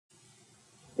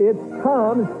It's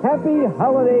Tom's Happy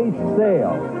Holiday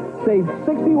Sale. Save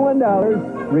 $61,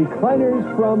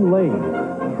 recliners from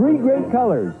Lane. 3 great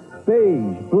colors,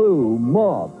 beige, blue,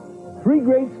 mauve. 3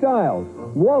 great styles,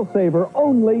 wall saver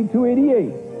only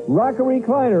 $288. Rocker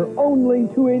recliner only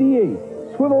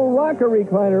 $288. Swivel rocker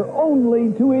recliner only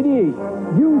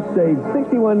 $288. You save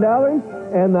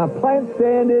 $61 and the plant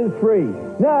stand is free.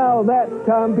 Now that's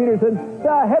Tom Peterson,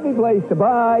 the happy place to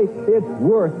buy. It's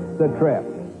worth the trip.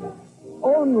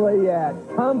 Only at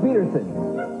Tom Peterson.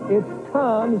 It's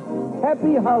Tom's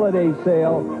Happy Holiday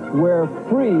Sale, where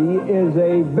free is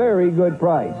a very good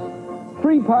price.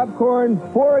 Free popcorn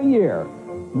for a year.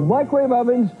 Microwave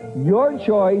ovens, your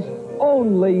choice,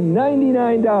 only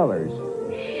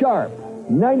 $99. Sharp,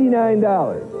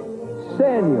 $99.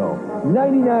 Samuel,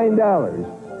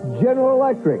 $99. General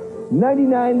Electric,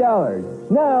 $99.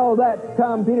 Now that's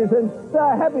Tom Peterson,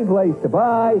 the happy place to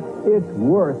buy. It's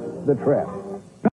worth the trip.